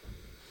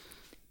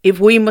If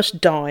We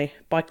Must Die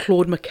by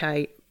Claude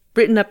McKay,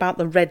 written about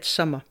the Red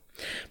Summer.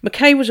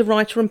 McKay was a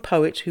writer and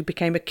poet who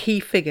became a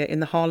key figure in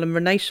the Harlem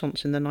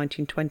Renaissance in the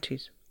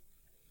 1920s.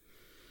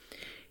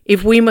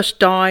 If we must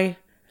die,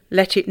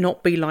 let it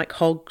not be like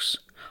hogs,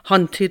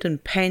 hunted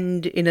and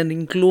penned in an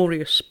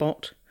inglorious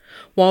spot,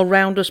 while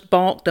round us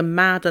bark the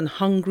mad and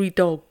hungry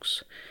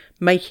dogs,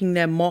 making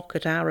their mock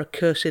at our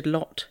accursed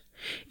lot.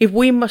 If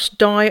we must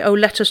die, oh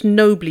let us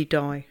nobly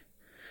die,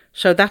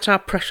 so that our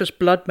precious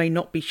blood may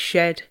not be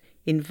shed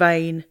in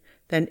vain,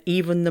 then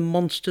even the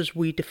monsters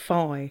we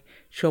defy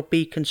shall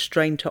be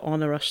constrained to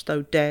honour us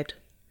though dead.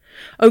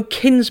 O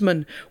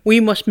kinsmen, we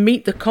must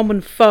meet the common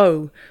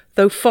foe,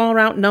 though far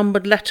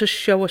outnumbered let us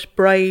show us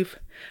brave,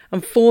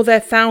 and for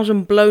their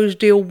 1,000 blows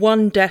deal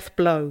one death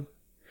blow.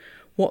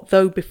 What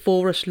though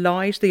before us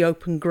lies the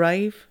open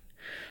grave?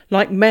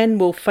 Like men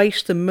we'll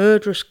face the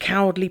murderous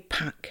cowardly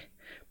pack,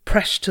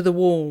 pressed to the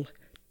wall,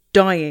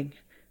 dying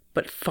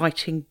but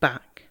fighting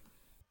back.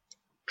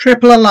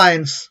 Triple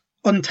Alliance.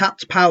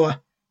 Untapped power.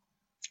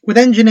 With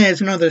engineers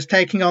and others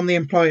taking on the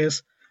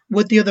employers,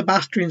 would the other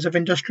bastions of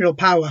industrial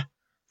power,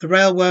 the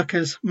rail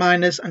workers,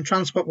 miners and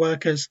transport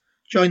workers,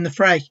 join the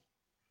fray?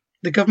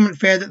 The government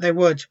feared that they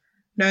would,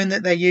 knowing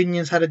that their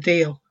unions had a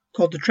deal,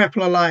 called the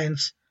Triple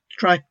Alliance,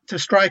 to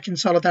strike in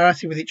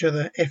solidarity with each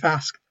other if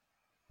asked.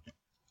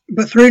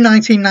 But through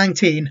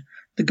 1919,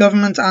 the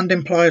government and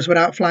employers would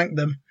outflank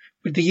them,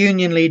 with the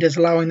union leaders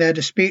allowing their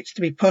disputes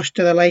to be pushed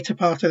to the later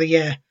part of the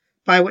year,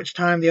 by which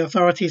time the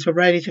authorities were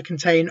ready to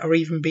contain or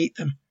even beat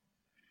them.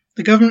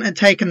 The government had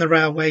taken the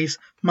railways,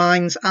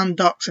 mines and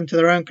docks into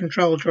their own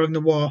control during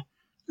the war,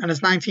 and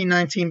as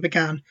 1919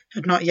 began,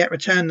 had not yet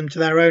returned them to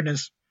their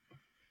owners.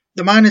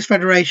 The Miners'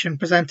 Federation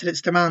presented its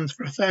demands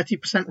for a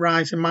 30%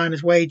 rise in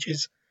miners'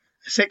 wages,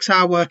 a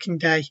 6-hour working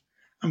day,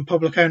 and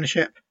public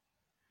ownership.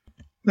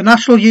 The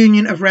National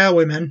Union of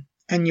Railwaymen,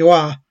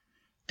 NUR,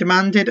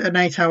 demanded an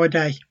 8-hour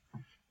day.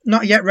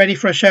 Not yet ready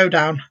for a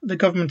showdown, the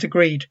government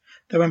agreed,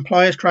 though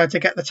employers tried to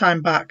get the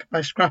time back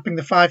by scrapping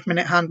the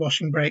 5-minute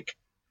hand-washing break.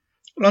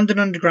 London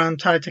Underground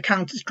tried to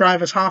count its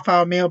driver's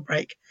half-hour meal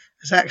break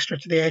as extra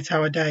to the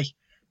 8-hour day,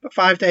 but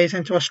 5 days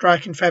into a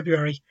strike in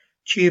February,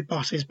 tube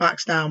bosses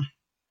backs down.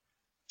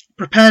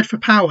 Prepared for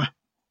power.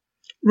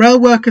 Rail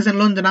workers in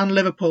London and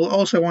Liverpool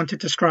also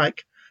wanted to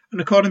strike, and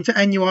according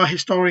to NUR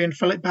historian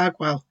Philip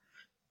Bagwell,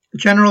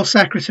 General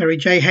Secretary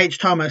J. H.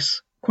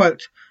 Thomas,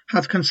 quote,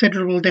 had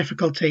considerable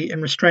difficulty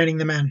in restraining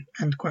the men,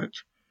 end quote.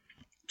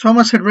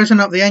 Thomas had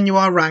risen up the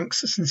NUR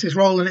ranks since his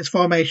role in its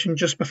formation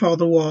just before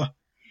the war.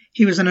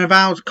 He was an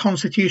avowed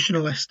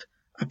constitutionalist,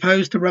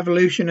 opposed to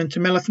revolution and to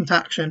militant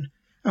action,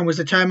 and was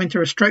determined to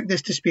restrict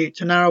this dispute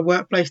to narrow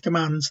workplace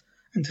demands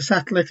and to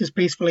settle it as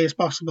peacefully as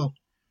possible.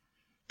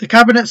 The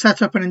Cabinet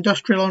set up an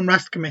Industrial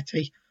Unrest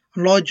Committee,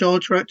 and Lloyd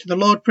George wrote to the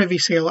Lord Privy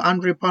Seal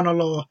Andrew Bonar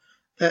Law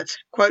that,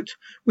 quote,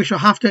 we shall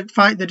have to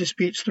fight the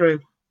disputes through,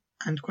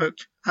 end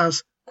quote,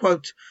 as,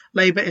 quote,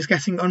 Labour is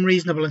getting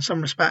unreasonable in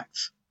some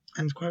respects,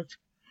 end quote.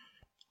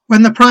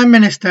 When the Prime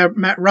Minister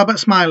met Robert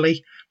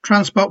Smiley,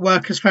 Transport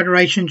Workers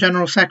Federation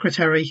General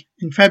Secretary,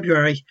 in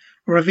February,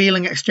 a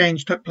revealing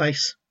exchange took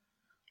place.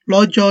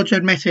 Lloyd George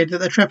admitted that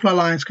the Triple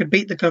Alliance could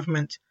beat the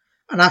government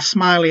and asked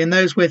Smiley and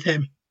those with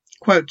him,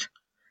 quote,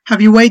 have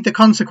you weighed the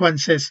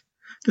consequences?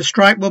 The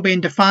strike will be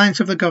in defiance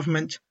of the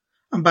government,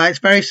 and by its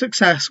very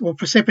success will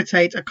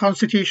precipitate a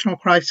constitutional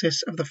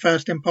crisis of the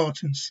first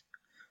importance.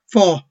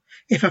 For,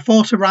 if a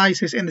force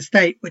arises in the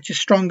state which is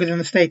stronger than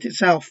the state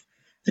itself,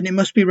 then it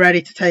must be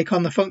ready to take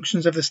on the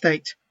functions of the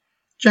state.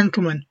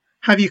 Gentlemen,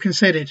 have you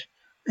considered?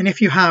 And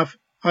if you have,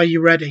 are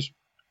you ready?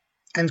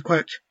 End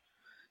quote.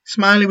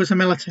 Smiley was a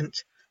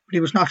militant, but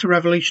he was not a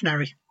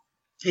revolutionary.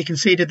 He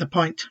conceded the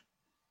point.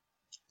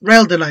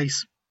 Rail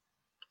delays.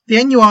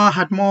 The NUR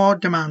had more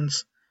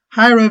demands,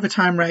 higher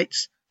overtime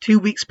rates, 2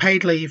 weeks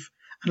paid leave,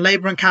 and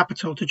labour and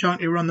capital to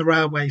jointly run the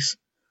railways.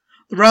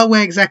 The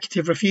railway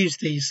executive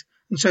refused these,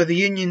 and so the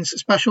union's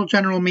Special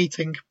General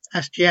Meeting,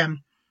 SGM,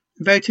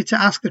 voted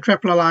to ask the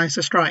Triple Alliance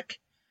to strike.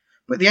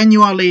 But the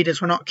NUR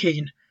leaders were not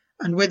keen,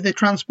 and with the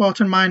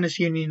Transport and Miners'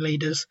 Union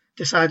leaders,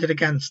 decided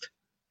against.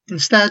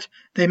 Instead,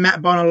 they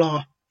met Bonar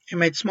Law, who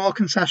made small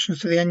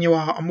concessions to the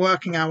NUR on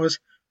working hours,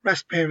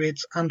 rest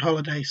periods and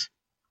holidays.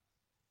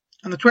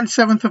 On the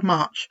 27th of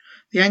March,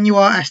 the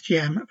NUR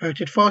SGM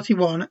voted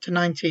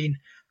 41-19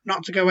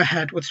 not to go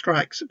ahead with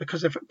strikes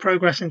because of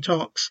progress in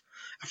talks,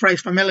 a phrase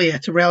familiar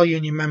to rail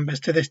union members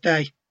to this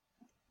day.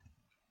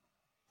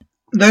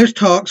 Those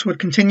talks would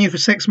continue for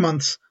 6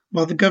 months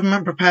while the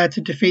government prepared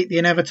to defeat the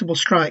inevitable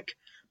strike,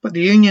 but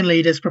the union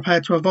leaders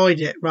prepared to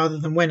avoid it rather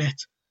than win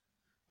it.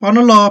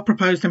 Bonar Law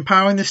proposed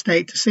empowering the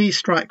state to seize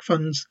strike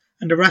funds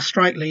and arrest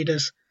strike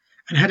leaders,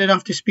 and headed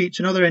off disputes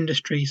in other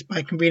industries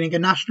by convening a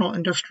national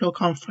industrial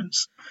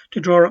conference to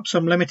draw up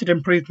some limited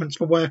improvements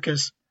for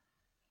workers.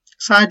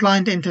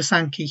 Sidelined into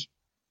Sankey.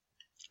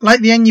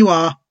 Like the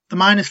NUR, the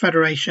Miners'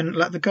 Federation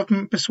let the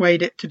government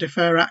persuade it to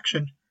defer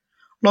action.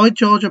 Lloyd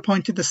George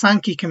appointed the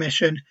Sankey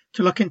Commission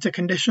to look into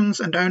conditions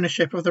and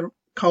ownership of the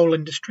coal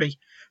industry,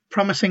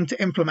 promising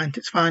to implement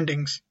its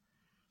findings.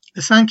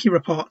 The Sankey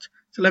report,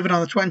 delivered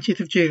on the 20th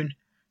of June,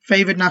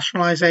 favoured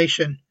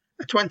nationalisation,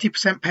 a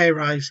 20% pay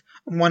rise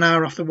and 1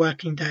 hour off the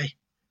working day.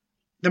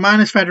 The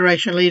Miners'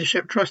 Federation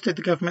leadership trusted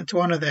the government to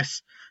honour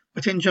this,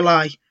 but in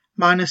July,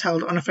 miners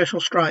held unofficial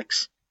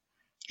strikes.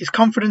 His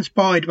confidence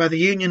buoyed by the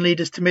union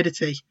leaders'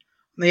 timidity,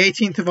 on the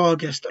 18th of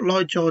August,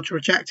 Lloyd George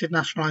rejected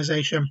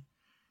nationalisation.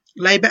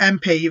 Labour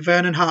MP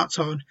Vernon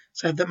Hartshorn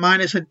said that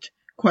miners had,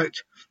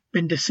 quote,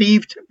 been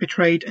deceived,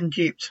 betrayed and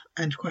duped,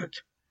 end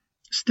quote.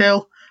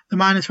 Still, the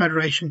Miners'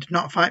 Federation did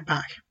not fight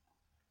back.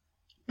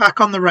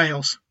 Back on the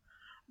rails.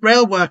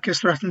 Rail workers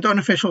threatened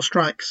unofficial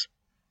strikes.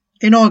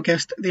 In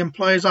August, the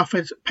employers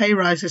offered pay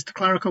rises to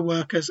clerical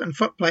workers and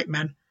footplate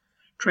men,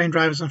 train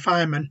drivers and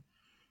firemen,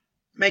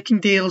 making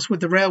deals with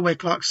the Railway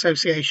Clerks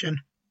Association,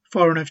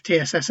 forerunner of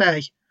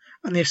TSSA,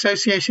 and the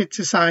Associated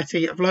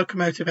Society of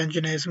Locomotive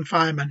Engineers and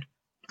Firemen,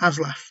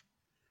 ASLEF.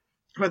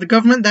 But the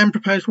government then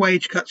proposed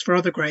wage cuts for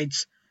other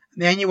grades,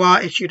 and the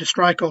NUR issued a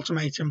strike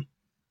ultimatum.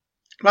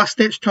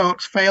 Last-ditch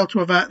talks failed to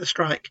avert the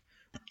strike,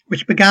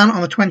 which began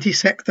on the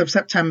 26th of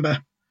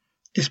September.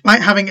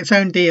 Despite having its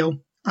own deal,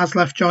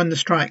 ASLEF joined the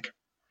strike.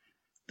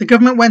 The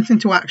government went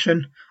into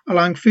action,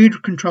 allowing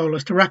food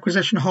controllers to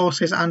requisition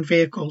horses and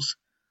vehicles.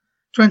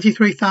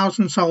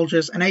 23,000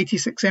 soldiers and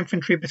 86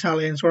 infantry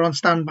battalions were on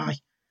standby.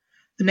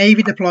 The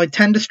Navy deployed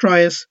 10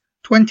 destroyers,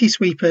 20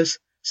 sweepers,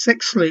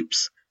 6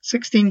 sloops,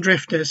 16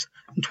 drifters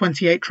and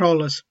 28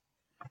 trawlers.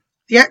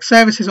 The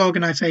ex-services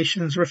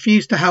organisations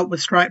refused to help with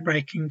strike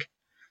breaking.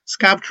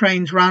 Scab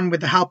trains ran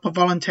with the help of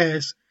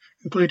volunteers,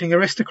 including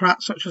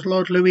aristocrats such as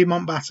Lord Louis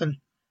Mountbatten.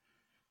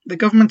 The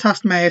government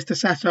asked mayors to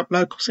set up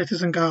local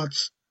citizen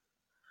guards.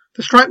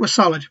 The strike was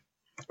solid.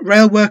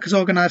 Rail workers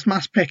organised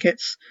mass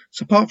pickets,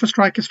 support for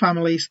strikers'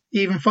 families,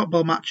 even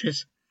football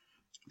matches.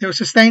 They were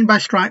sustained by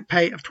strike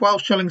pay of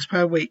 12 shillings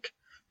per week,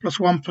 plus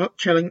 1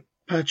 shilling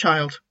per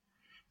child,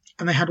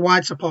 and they had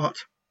wide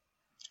support.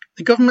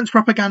 The government's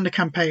propaganda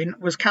campaign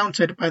was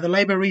countered by the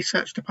Labour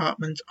Research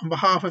Department on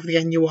behalf of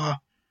the NUR.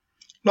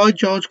 Lloyd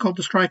George called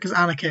the strikers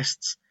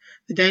anarchists.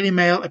 The Daily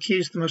Mail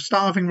accused them of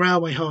starving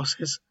railway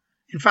horses.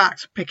 In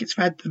fact, pickets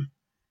fed them.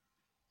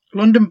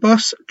 London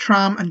bus,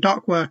 tram and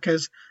dock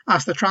workers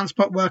asked the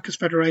Transport Workers'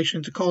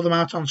 Federation to call them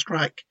out on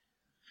strike,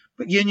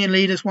 but union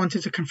leaders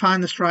wanted to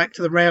confine the strike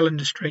to the rail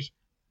industry.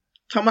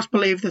 Thomas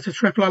believed that a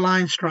Triple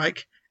Alliance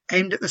strike,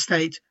 aimed at the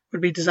state,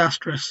 would be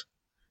disastrous.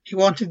 He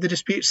wanted the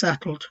dispute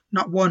settled,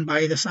 not won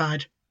by either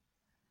side.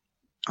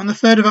 On the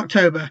 3rd of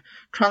October,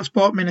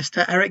 Transport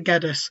Minister Eric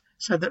Geddes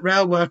said that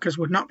rail workers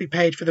would not be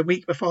paid for the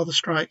week before the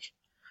strike.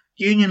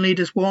 Union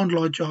leaders warned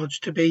Lloyd George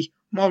to be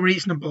more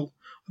reasonable,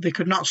 or they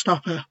could not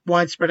stop a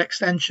widespread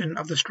extension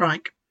of the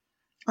strike.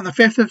 On the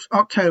 5th of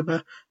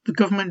October, the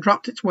government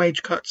dropped its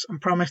wage cuts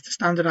and promised to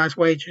standardise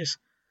wages.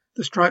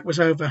 The strike was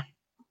over.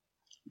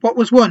 What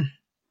was won?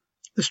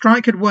 The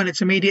strike had won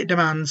its immediate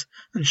demands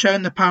and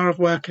shown the power of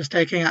workers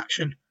taking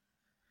action.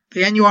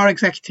 The NUR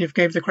executive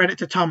gave the credit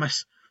to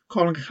Thomas,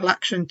 calling a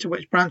collection to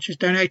which branches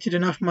donated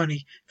enough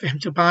money for him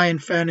to buy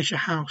and furnish a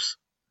house.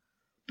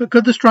 But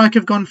could the strike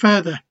have gone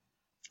further?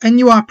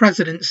 NUR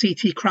President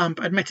C.T. Cramp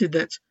admitted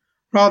that,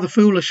 rather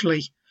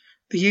foolishly,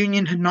 the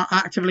union had not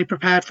actively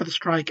prepared for the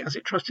strike as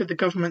it trusted the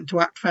government to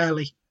act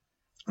fairly.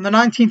 On the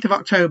 19th of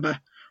October,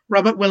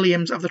 Robert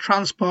Williams of the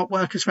Transport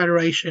Workers'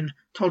 Federation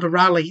told a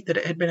rally that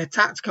it had been a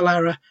tactical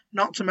error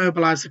not to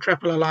mobilise the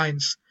Triple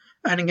Alliance,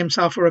 earning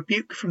himself a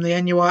rebuke from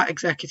the NUR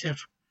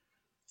executive.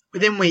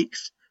 Within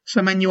weeks,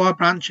 some NUR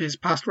branches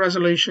passed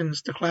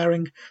resolutions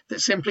declaring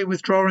that simply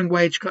withdrawing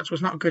wage cuts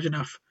was not good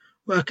enough.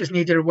 Workers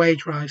needed a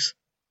wage rise.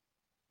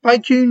 By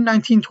June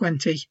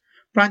 1920,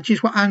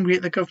 branches were angry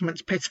at the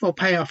government's pitiful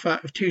pay offer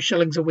of 2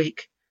 shillings a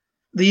week.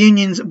 The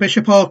union's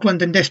Bishop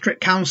Auckland and District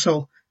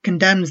Council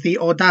condemned the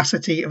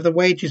audacity of the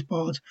Wages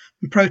Board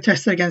and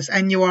protested against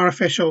NUR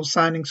officials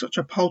signing such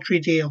a paltry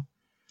deal.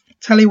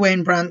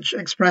 Tellywain branch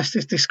expressed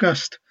its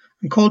disgust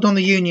and called on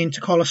the union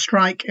to call a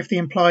strike if the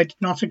employed did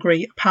not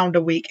agree a £1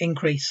 a week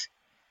increase.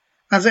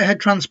 As it had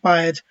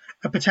transpired,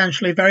 a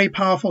potentially very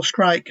powerful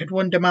strike had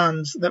won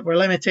demands that were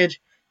limited,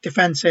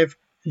 defensive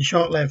and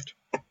short-lived.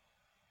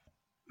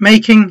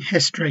 Making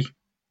history.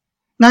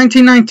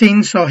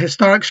 1919 saw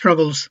historic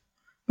struggles,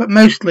 but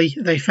mostly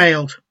they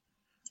failed.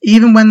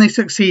 Even when they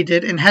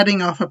succeeded in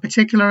heading off a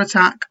particular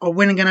attack or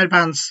winning an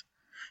advance,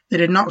 they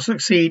did not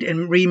succeed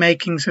in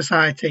remaking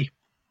society.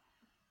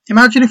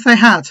 Imagine if they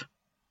had.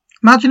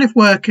 Imagine if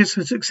workers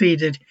had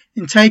succeeded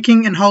in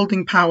taking and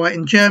holding power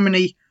in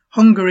Germany,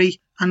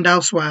 Hungary and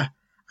elsewhere,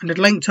 and had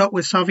linked up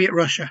with Soviet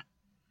Russia.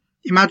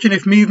 Imagine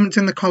if movements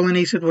in the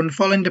colonies had won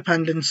full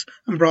independence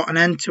and brought an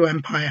end to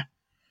empire.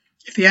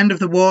 If the end of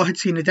the war had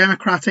seen a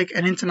democratic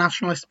and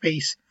internationalist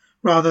peace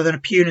rather than a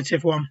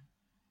punitive one.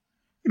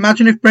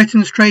 Imagine if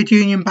Britain's trade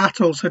union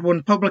battles had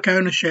won public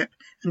ownership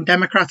and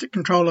democratic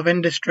control of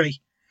industry,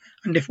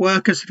 and if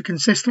workers had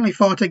consistently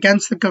fought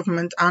against the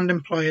government and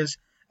employers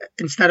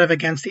instead of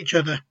against each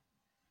other.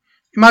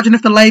 Imagine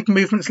if the labour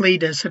movement's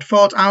leaders had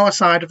fought our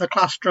side of the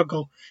class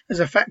struggle as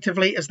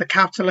effectively as the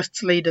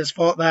capitalists' leaders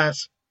fought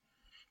theirs.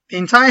 The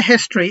entire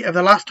history of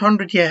the last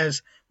 100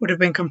 years would have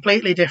been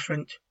completely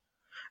different.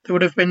 there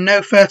would have been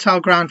no fertile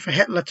ground for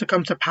Hitler to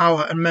come to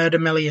power and murder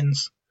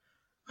millions.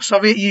 A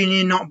Soviet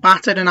Union not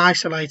battered and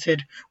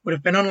isolated would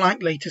have been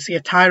unlikely to see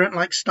a tyrant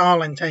like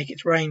Stalin take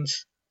its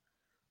reins.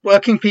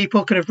 Working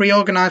people could have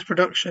reorganised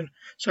production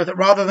so that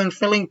rather than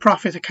filling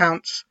profit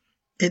accounts,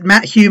 it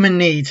met human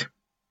need,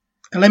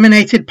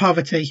 eliminated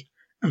poverty,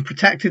 and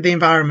protected the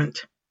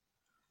environment.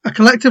 A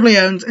collectively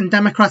owned and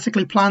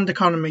democratically planned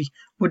economy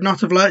would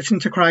not have lurched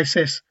into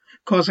crisis,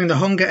 causing the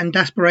hunger and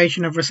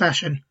desperation of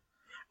recession.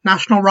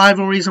 National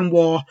rivalries and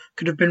war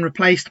could have been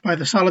replaced by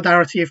the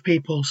solidarity of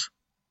peoples.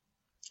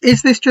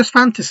 Is this just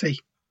fantasy?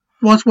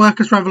 Was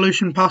workers'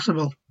 revolution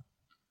possible?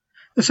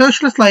 The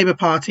Socialist Labour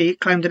Party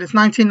claimed in its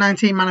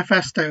 1919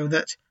 manifesto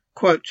that,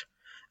 quote,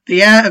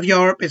 "The air of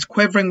Europe is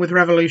quivering with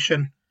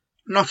revolution.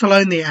 Not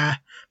alone the air,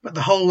 but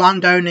the whole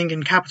land-owning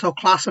and capital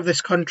class of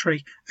this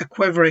country are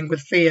quivering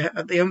with fear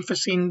at the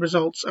unforeseen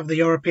results of the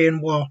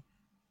European war."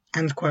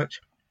 End quote.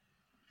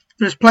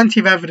 There is plenty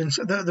of evidence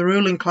that the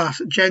ruling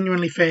class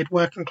genuinely feared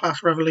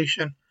working-class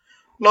revolution.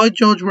 Lloyd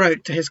George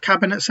wrote to his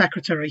cabinet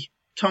secretary,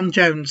 Tom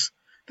Jones,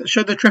 that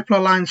should the Triple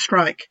Alliance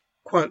strike,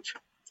 quote,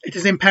 "It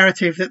is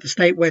imperative that the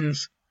state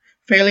wins.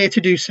 Failure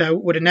to do so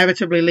would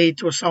inevitably lead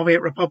to a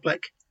Soviet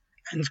republic."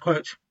 End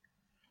quote.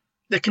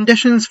 The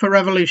conditions for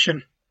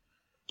revolution.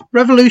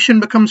 Revolution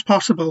becomes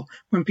possible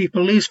when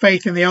people lose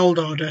faith in the old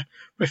order,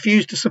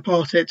 refuse to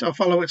support it or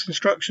follow its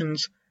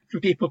instructions,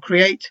 and people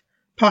create,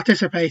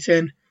 participate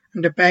in,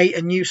 and obey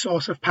a new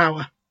source of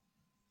power.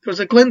 There was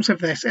a glimpse of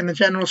this in the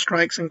general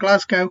strikes in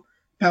Glasgow,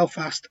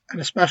 Belfast, and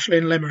especially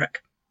in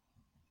Limerick.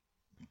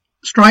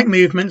 Strike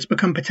movements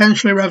become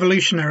potentially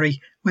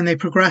revolutionary when they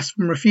progress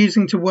from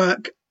refusing to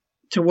work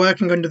to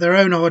working under their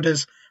own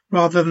orders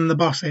rather than the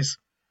bosses.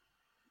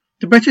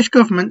 The British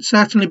government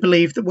certainly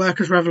believed that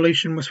workers'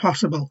 revolution was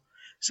possible,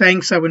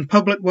 saying so in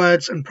public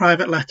words and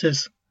private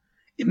letters.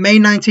 In May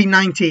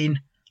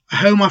 1919, a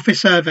Home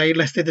Office survey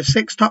listed the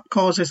 6 top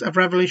causes of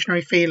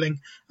revolutionary feeling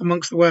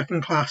amongst the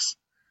working class: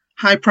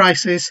 high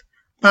prices,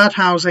 bad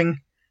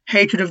housing,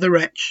 hatred of the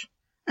rich,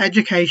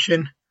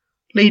 education,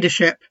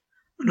 leadership,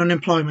 and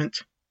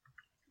unemployment.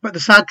 But the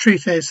sad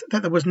truth is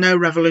that there was no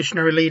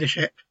revolutionary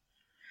leadership.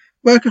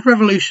 Workers'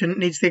 revolution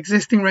needs the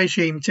existing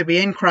regime to be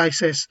in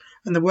crisis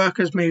and the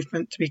workers'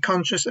 movement to be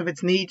conscious of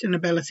its need and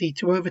ability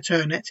to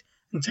overturn it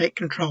and take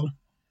control.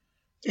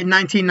 In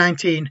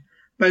 1919,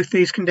 both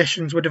these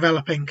conditions were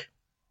developing.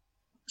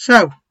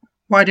 So,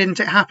 why didn't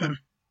it happen?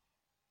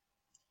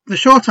 The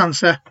short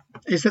answer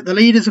is that the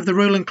leaders of the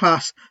ruling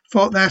class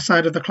fought their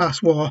side of the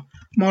class war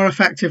more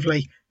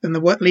effectively than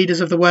the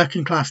leaders of the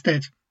working class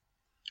did.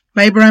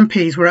 Labour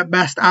MPs were at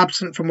best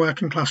absent from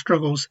working class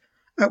struggles,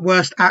 at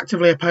worst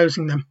actively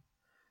opposing them.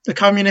 The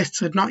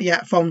Communists had not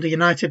yet formed a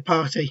united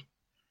party.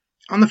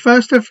 On the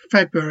 1st of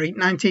February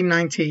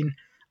 1919,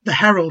 the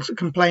Herald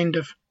complained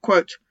of,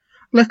 quote,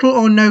 "little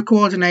or no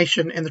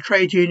coordination in the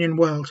trade union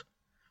world.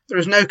 There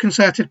is no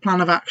concerted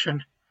plan of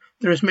action.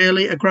 There is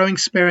merely a growing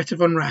spirit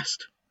of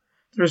unrest.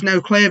 There is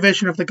no clear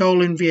vision of the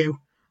goal in view,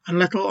 and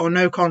little or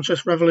no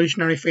conscious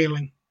revolutionary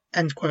feeling."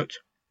 End quote.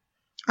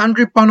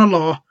 Andrew Bonar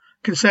Law,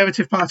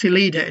 Conservative Party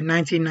leader in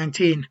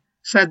 1919,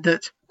 said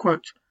that,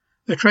 quote,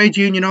 "the trade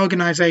union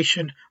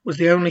organisation was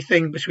the only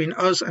thing between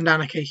us and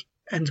anarchy."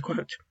 End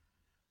quote.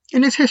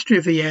 In his History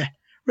of the Year,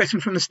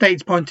 written from the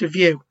state's point of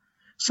view,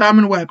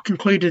 Simon Webb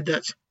concluded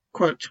that,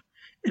 quote,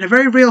 "in a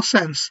very real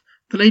sense,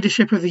 the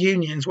leadership of the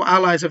unions were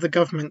allies of the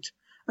government,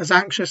 as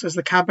anxious as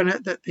the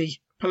cabinet that the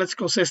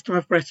political system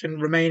of Britain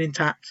remain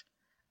intact."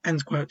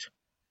 End quote.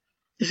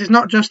 This is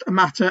not just a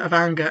matter of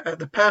anger at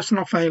the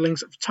personal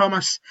failings of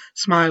Thomas,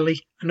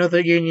 Smiley, and other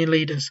union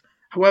leaders,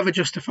 however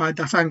justified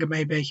that anger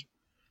may be.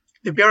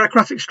 The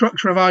bureaucratic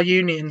structure of our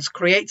unions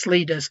creates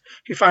leaders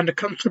who find a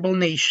comfortable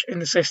niche in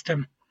the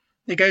system,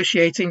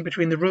 negotiating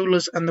between the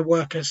rulers and the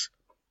workers.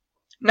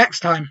 Next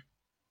time.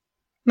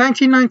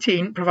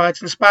 1919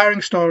 provides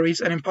inspiring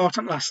stories and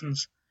important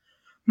lessons.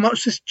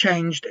 Much has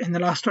changed in the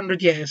last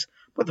 100 years,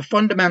 but the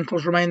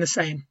fundamentals remain the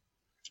same.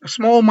 A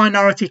small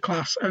minority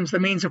class owns the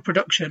means of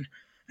production,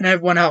 and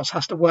everyone else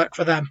has to work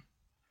for them.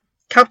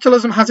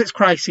 Capitalism has its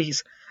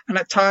crises, and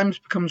at times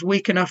becomes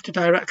weak enough to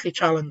directly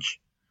challenge.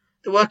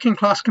 The working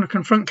class can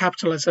confront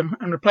capitalism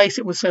and replace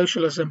it with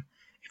socialism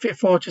if it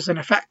forges an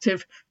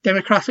effective,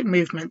 democratic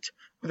movement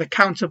with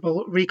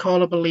accountable,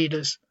 recallable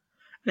leaders,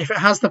 and if it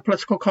has the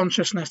political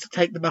consciousness to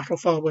take the battle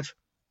forward.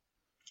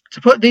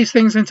 To put these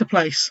things into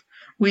place,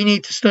 we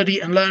need to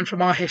study and learn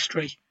from our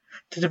history,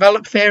 to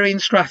develop theory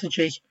and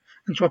strategy,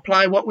 and to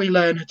apply what we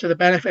learn to the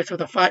benefit of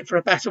the fight for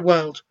a better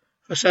world,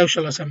 for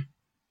socialism.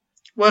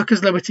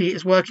 Workers' Liberty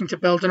is working to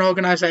build an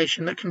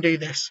organisation that can do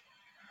this.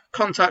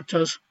 Contact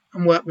us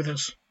and work with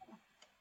us.